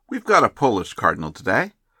We've got a Polish cardinal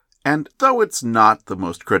today, and though it's not the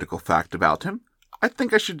most critical fact about him, I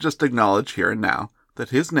think I should just acknowledge here and now that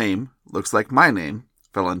his name looks like my name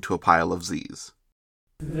fell into a pile of Z's.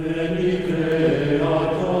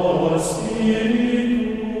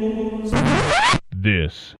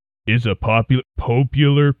 This is a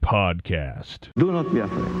popular podcast. Do not be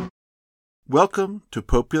afraid. Welcome to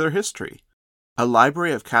Popular History, a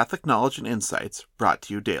library of Catholic knowledge and insights brought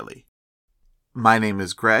to you daily. My name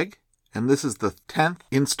is Greg, and this is the 10th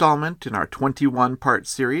installment in our 21-part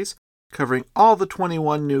series covering all the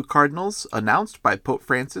 21 new cardinals announced by Pope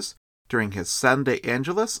Francis during his Sunday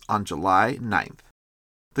Angelus on July 9th.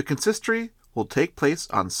 The consistory will take place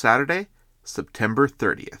on Saturday, September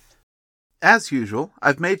 30th. As usual,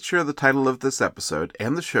 I've made sure the title of this episode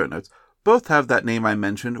and the show notes both have that name I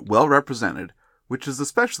mentioned well represented, which is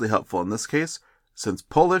especially helpful in this case, since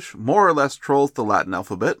Polish more or less trolls the Latin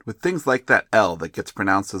alphabet with things like that L that gets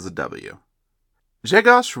pronounced as a W.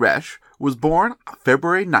 Grzegorz RYЩ was born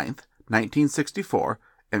February 9th, 1964,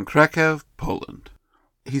 in Kraków, Poland.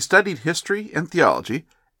 He studied history and theology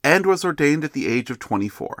and was ordained at the age of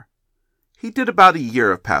 24. He did about a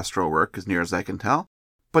year of pastoral work, as near as I can tell,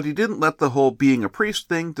 but he didn't let the whole being a priest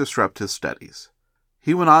thing disrupt his studies.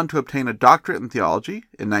 He went on to obtain a doctorate in theology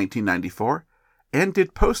in 1994, and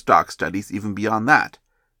did postdoc studies even beyond that,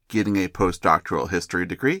 getting a postdoctoral history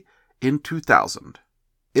degree in 2000.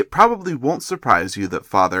 It probably won't surprise you that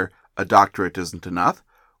Father, a doctorate isn't enough,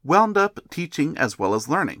 wound up teaching as well as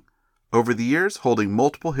learning, over the years holding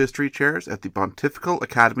multiple history chairs at the Pontifical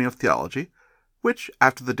Academy of Theology, which,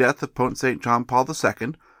 after the death of Pope St. John Paul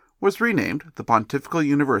II, was renamed the Pontifical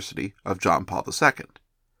University of John Paul II.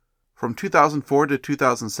 From 2004 to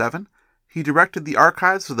 2007, he directed the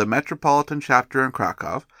archives of the Metropolitan Chapter in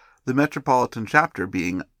Kraków, the Metropolitan Chapter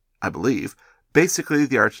being, I believe, basically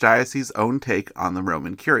the Archdiocese's own take on the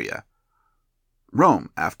Roman Curia.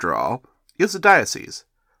 Rome, after all, is a diocese,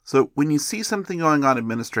 so when you see something going on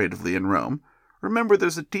administratively in Rome, remember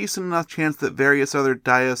there's a decent enough chance that various other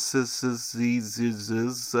dioceses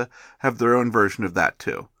have their own version of that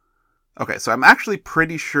too. Okay, so I'm actually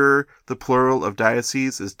pretty sure the plural of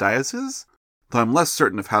diocese is dioceses, though I'm less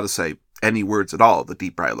certain of how to say any words at all the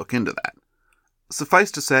deeper I look into that.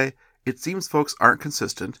 Suffice to say, it seems folks aren't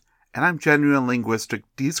consistent, and I'm genuine linguistic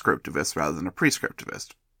descriptivist rather than a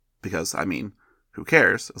prescriptivist. Because, who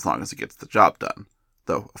cares as long as it gets the job done?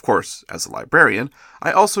 Though, of course, as a librarian,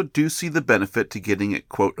 I also do see the benefit to getting it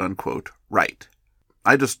quote-unquote right.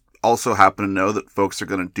 I just also happen to know that folks are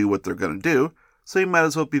going to do what they're going to do, so you might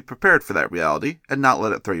as well be prepared for that reality and not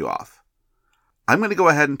let it throw you off. I'm going to go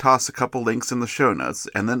ahead and toss a couple links in the show notes,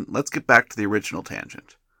 and then let's get back to the original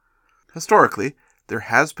tangent. Historically, there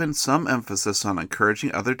has been some emphasis on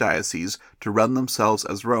encouraging other dioceses to run themselves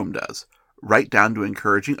as Rome does, right down to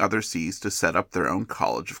encouraging other sees to set up their own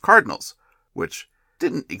college of cardinals, which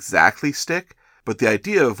didn't exactly stick, but the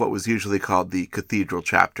idea of what was usually called the cathedral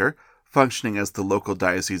chapter, functioning as the local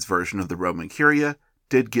diocese version of the Roman Curia,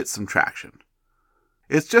 did get some traction.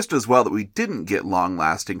 It's just as well that we didn't get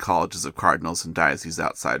long-lasting colleges of cardinals in dioceses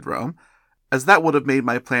outside Rome, as that would have made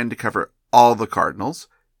my plan to cover all the cardinals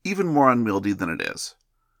even more unwieldy than it is.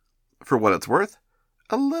 For what it's worth,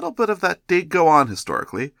 a little bit of that did go on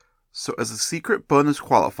historically, so as a secret bonus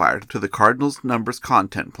qualifier to the Cardinals Numbers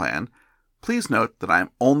content plan, please note that I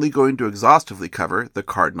am only going to exhaustively cover the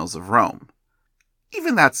Cardinals of Rome.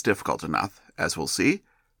 Even that's difficult enough, as we'll see,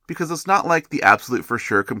 because it's not like the absolute for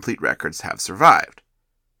sure complete records have survived.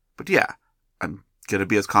 But yeah, I'm going to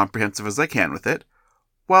be as comprehensive as I can with it,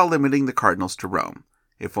 while limiting the cardinals to Rome,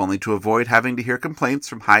 if only to avoid having to hear complaints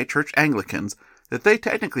from high church Anglicans that they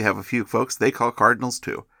technically have a few folks they call cardinals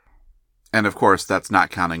too. And of course, that's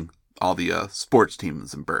not counting all the sports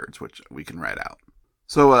teams and birds, which we can write out.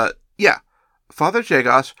 So, Father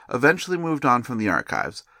Grzegorz eventually moved on from the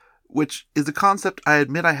archives, which is a concept I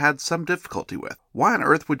admit I had some difficulty with. Why on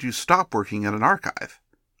earth would you stop working at an archive?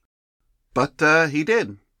 But he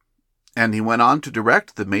did. And he went on to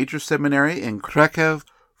direct the major seminary in Kraków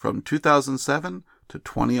from 2007 to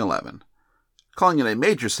 2011. Calling it a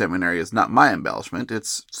major seminary is not my embellishment.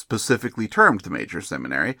 It's specifically termed the major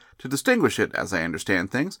seminary to distinguish it, as I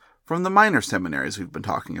understand things, from the minor seminaries we've been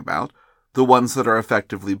talking about, the ones that are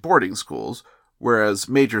effectively boarding schools, whereas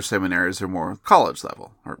major seminaries are more college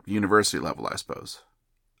level, or university level, I suppose.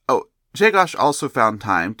 Oh, Grzegorz also found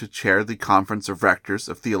time to chair the Conference of Rectors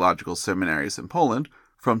of Theological Seminaries in Poland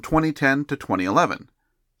from 2010 to 2011.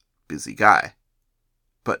 Busy guy.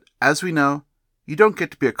 But as we know, you don't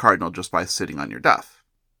get to be a cardinal just by sitting on your duff.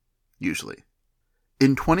 Usually.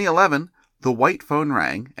 In 2011, the white phone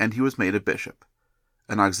rang and he was made a bishop.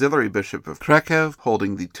 an auxiliary bishop of Krakow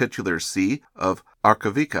holding the titular see of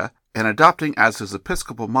Arkowica, and adopting as his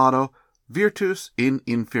episcopal motto, Virtus in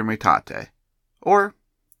infirmitate, or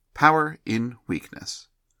power in weakness.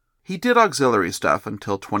 He did auxiliary stuff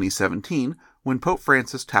until 2017, when Pope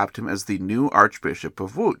Francis tapped him as the new Archbishop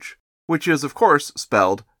of Łódź, which is, of course,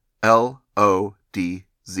 spelled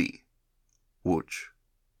L-O-D-Z. Łódź.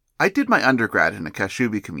 I did my undergrad in a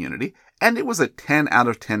Kashubi community, and it was a 10 out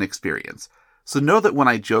of 10 experience. So know that when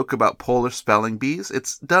I joke about Polish spelling bees,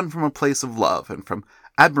 it's done from a place of love and from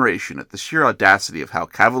admiration at the sheer audacity of how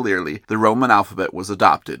cavalierly the Roman alphabet was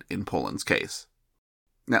adopted in Poland's case.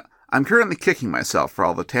 Now, I'm currently kicking myself for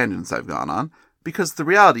all the tangents I've gone on, because the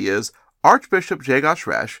reality is Archbishop Grzegorz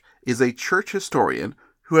RYЩ is a church historian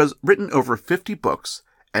who has written over 50 books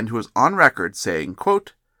and who is on record saying,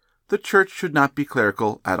 quote, "The church should not be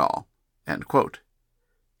clerical at all," end quote.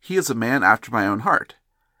 He is a man after my own heart,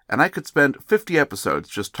 and I could spend 50 episodes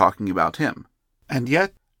just talking about him. And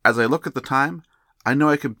yet, as I look at the time, I know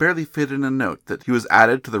I could barely fit in a note that he was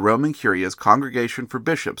added to the Roman Curia's Congregation for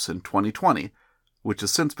Bishops in 2020, which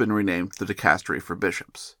has since been renamed the Dicastery for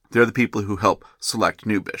Bishops. They're the people who help select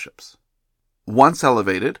new bishops. Once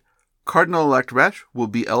elevated, Cardinal-Elect Grzegorz will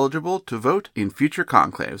be eligible to vote in future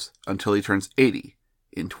conclaves until he turns 80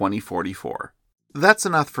 in 2044. That's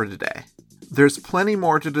enough for today. There's plenty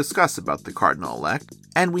more to discuss about the Cardinal-Elect,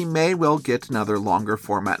 and we may well get another longer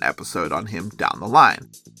format episode on him down the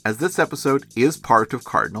line, as this episode is part of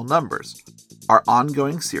Cardinal Numbers, our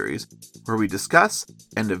ongoing series where we discuss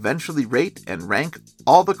and eventually rate and rank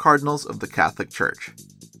all the cardinals of the Catholic Church.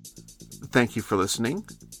 Thank you for listening.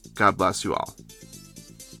 God bless you all.